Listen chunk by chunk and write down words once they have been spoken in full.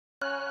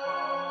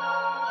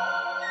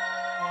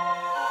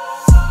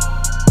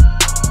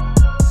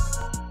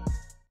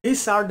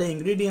These are the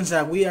ingredients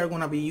that we are going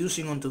to be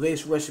using on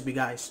today's recipe,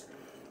 guys.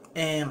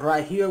 And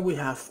right here we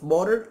have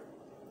butter,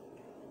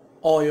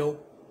 oil,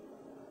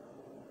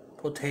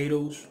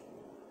 potatoes,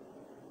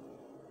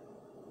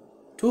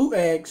 2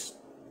 eggs,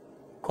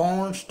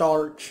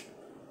 cornstarch,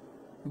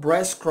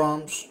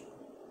 breadcrumbs,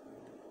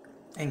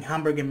 and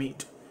hamburger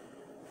meat.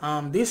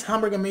 This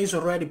hamburger meat is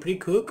already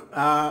pre-cooked.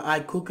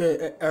 I cooked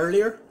it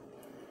earlier,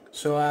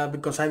 so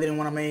because I didn't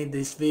want to make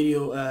this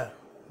video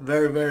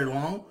very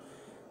long.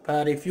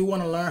 But if you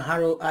want to learn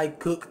how I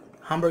cook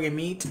hamburger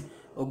meat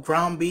or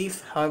ground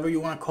beef, however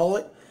you want to call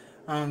it,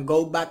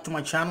 go back to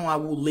my channel. I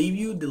will leave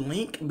you the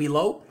link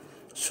below,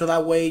 so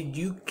that way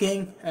you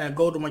can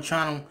go to my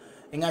channel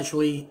and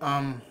actually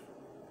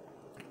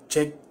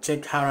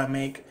check how I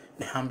make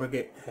the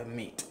hamburger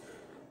meat.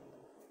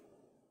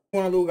 What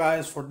you want to do,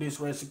 guys, for this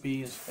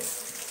recipe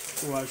is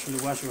to actually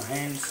wash your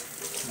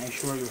hands. Make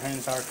sure your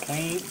hands are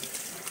clean,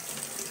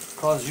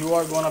 because you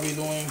are going to be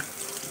doing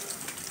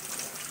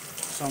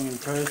some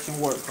interesting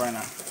work right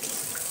now.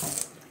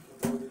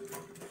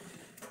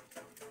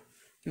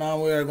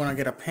 Now we are going to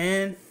get a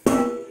pan,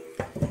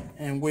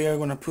 and we are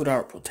going to put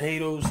our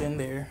potatoes in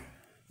there.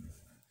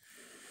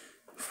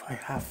 I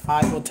have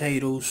 5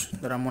 potatoes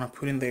that I'm going to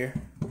put in there.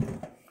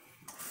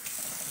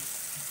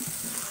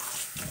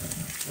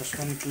 Just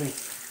going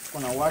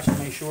to wash and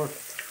make sure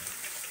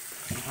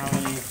how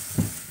many.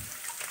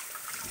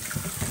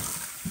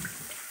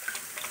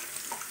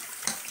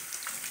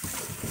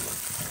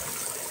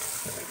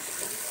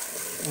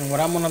 And what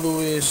I'm going to do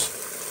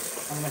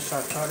is I'm going to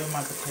start cutting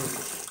my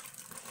potatoes.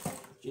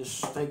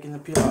 Just taking the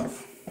peel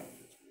off.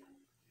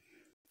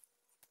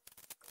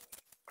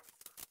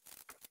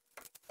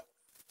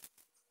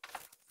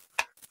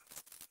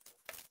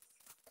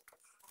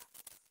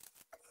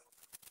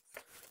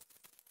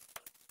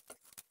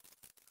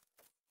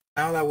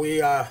 Now that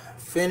we are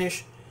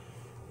finished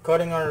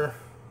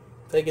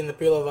taking the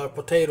peel of our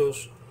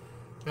potatoes,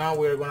 now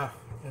we're going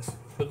to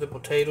put the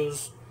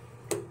potatoes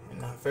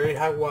in very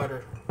hot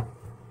water,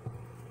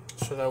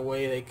 so that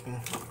way they can,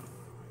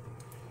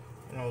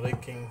 they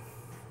can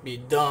be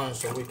done,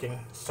 so we can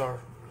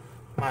start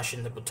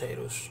mashing the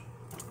potatoes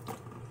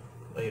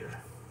later.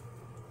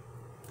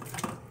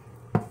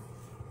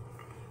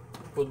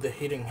 Put the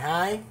heating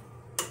high,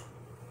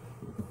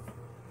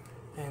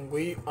 and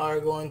we are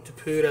going to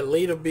put a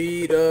little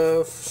bit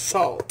of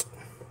salt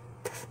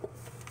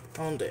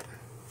on there,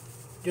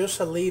 just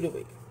a little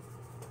bit.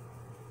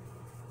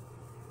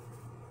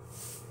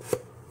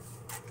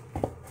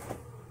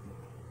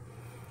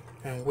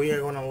 And we are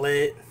going to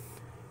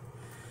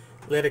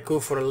let it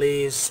cook for at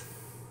least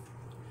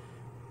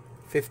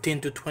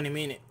 15 to 20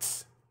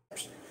 minutes.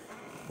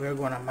 We're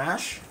going to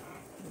mash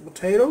the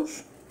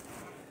potatoes,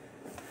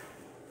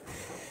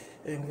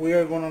 and we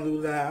are going to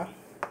do that.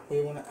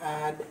 We're going to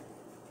add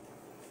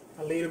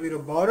a little bit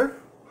of butter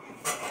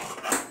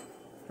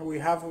that we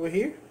have over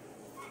here.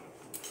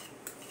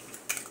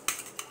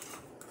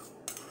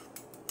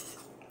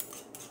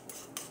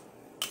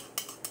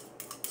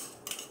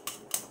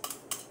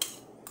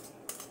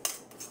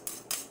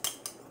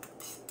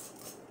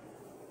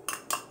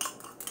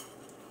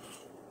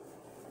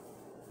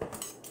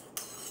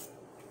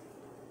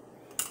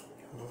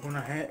 We're going to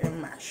ahead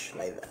and mash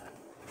like that.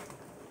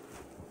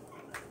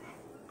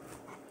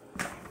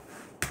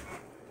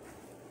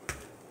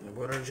 The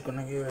butter is going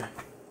to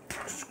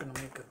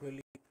make it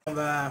really.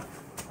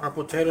 Our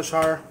potatoes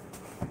are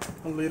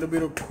a little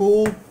bit of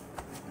cool.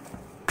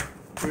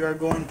 We are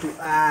going to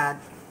add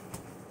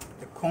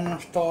the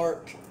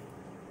cornstarch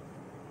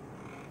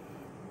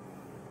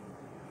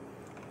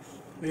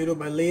little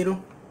by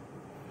little.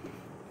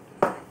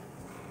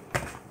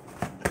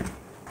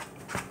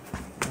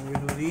 And we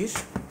do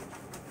this.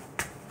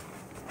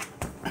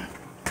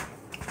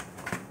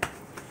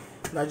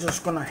 That's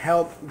just gonna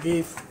help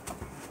give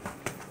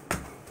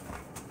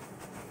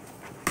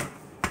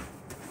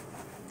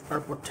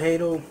our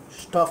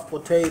stuffed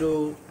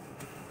potato,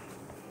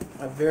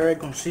 a very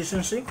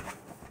consistency.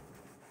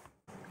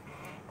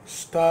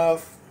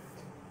 Stuffed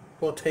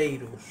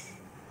potatoes.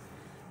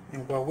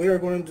 And what we are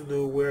going to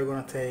do, we're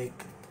going to take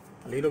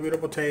a little bit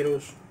of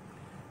potatoes,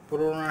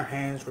 put it on our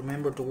hands.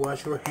 Remember to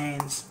wash your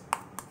hands.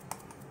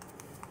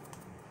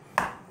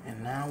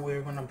 And now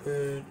we're going to put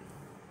a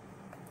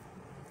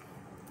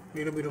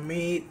little bit of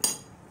meat,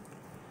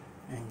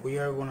 and we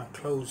are going to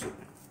close it.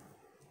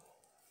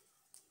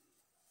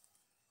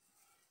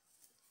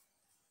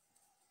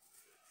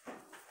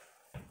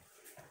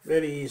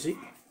 Very easy.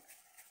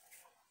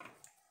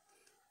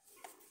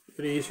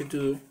 Very easy to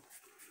do.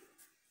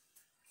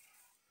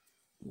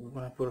 We're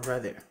going to put it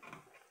right there.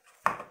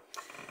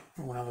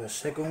 We're going to have the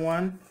second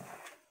one.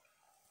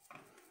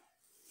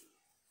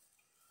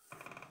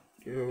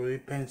 It really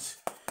depends.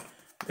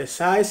 The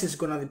size is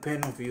going to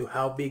depend on you.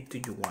 How big do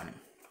you want it?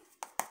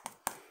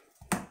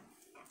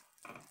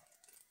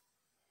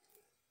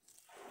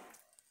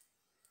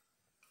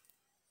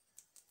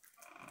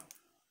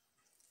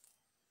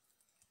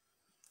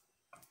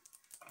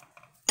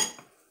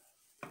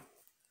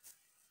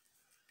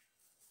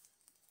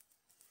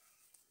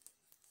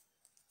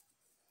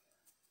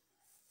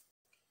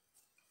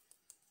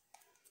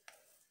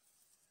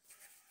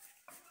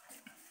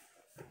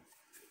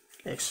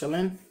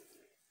 Excellent.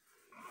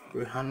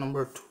 We have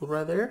number 2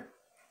 right there.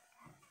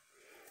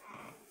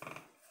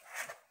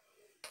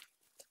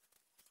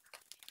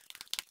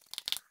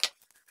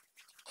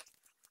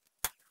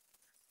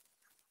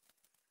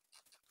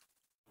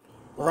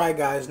 Alright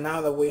guys,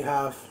 now that we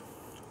have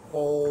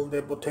all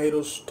the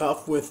potatoes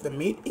stuffed with the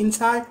meat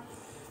inside,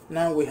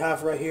 now we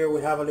have right here,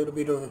 we have a little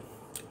bit of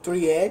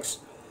 3 eggs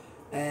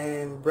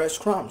and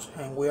breadcrumbs,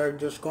 and we are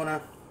just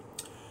gonna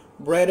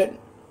bread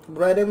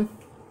them,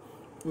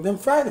 and then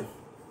fry them.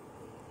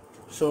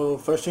 So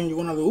first thing you're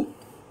gonna do,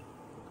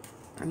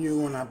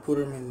 you're gonna put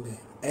them in the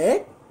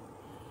egg,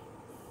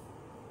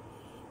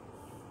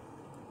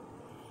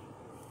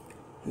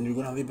 and you're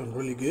gonna dip them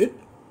really good.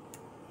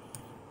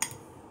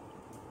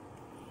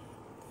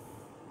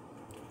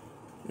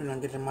 You're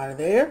gonna get them out of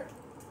there,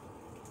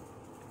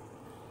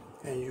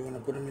 and you're gonna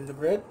put them in the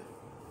bread,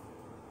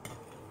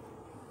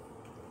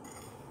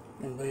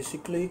 and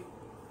basically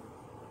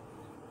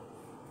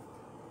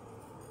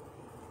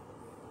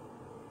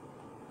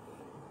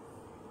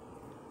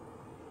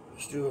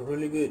just do it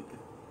really good.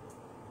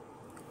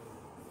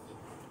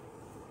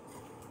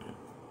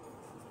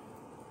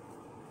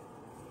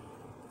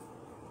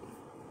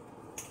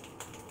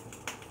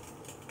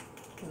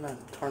 And then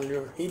turn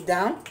your heat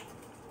down.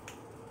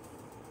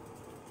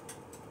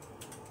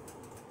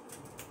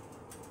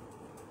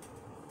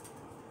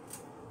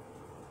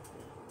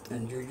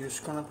 And you're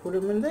just gonna put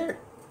them in there.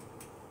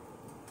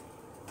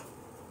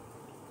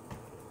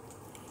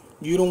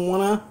 You don't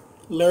wanna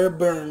let it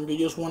burn. You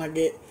just wanna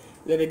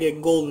let it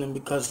get golden,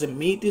 because the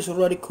meat is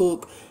already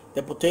cooked,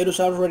 the potatoes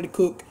are already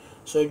cooked,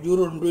 so you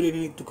don't really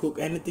need to cook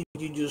anything.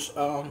 You just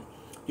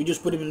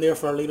put them in there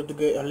for a little to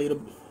get a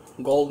little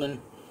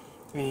golden,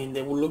 and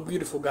they will look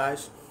beautiful,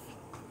 guys.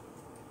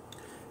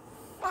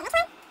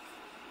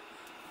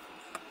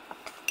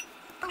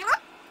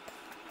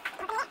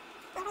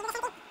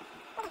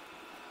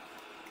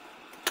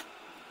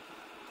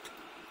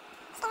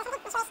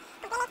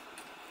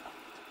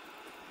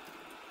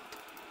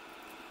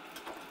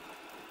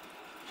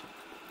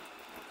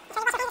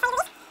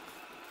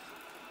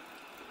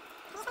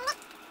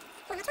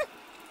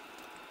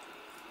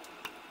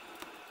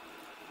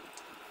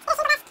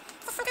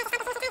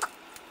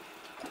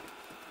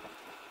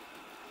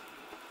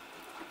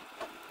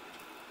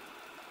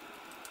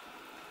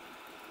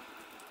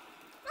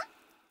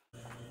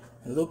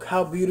 And look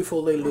how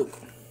beautiful they look.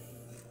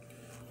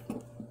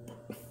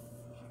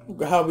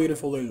 Look how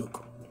beautiful they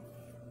look.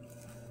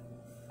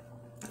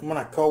 I'm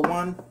gonna cut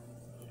one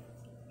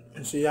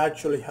and see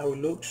actually how it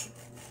looks.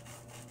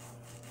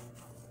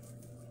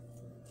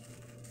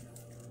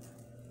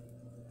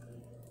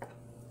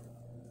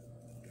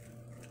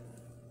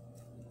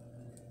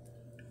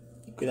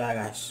 Look at that,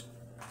 guys.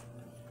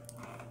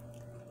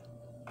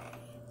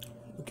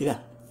 Look at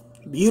that.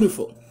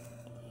 Beautiful.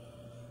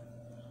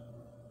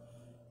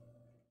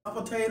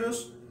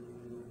 Potatoes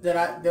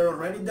they're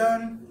already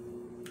done,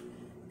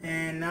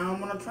 and now I'm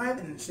gonna try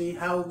them and see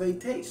how they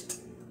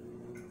taste.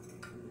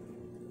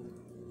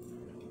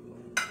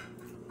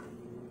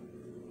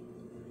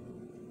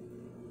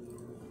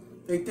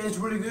 They taste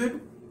really good.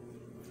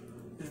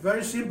 It's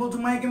very simple to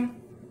make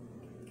them.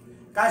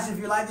 Guys, if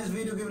you like this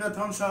video, give it a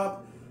thumbs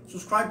up,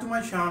 subscribe to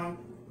my channel,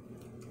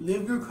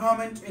 leave your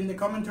comment in the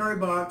commentary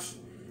box,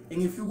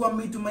 and if you want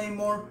me to make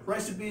more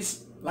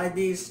recipes like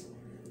this,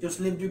 just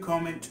leave your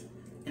comment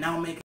and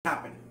I'll make it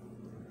happen.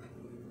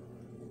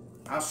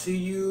 I'll see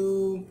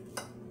you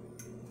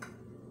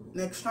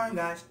next time,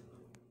 guys.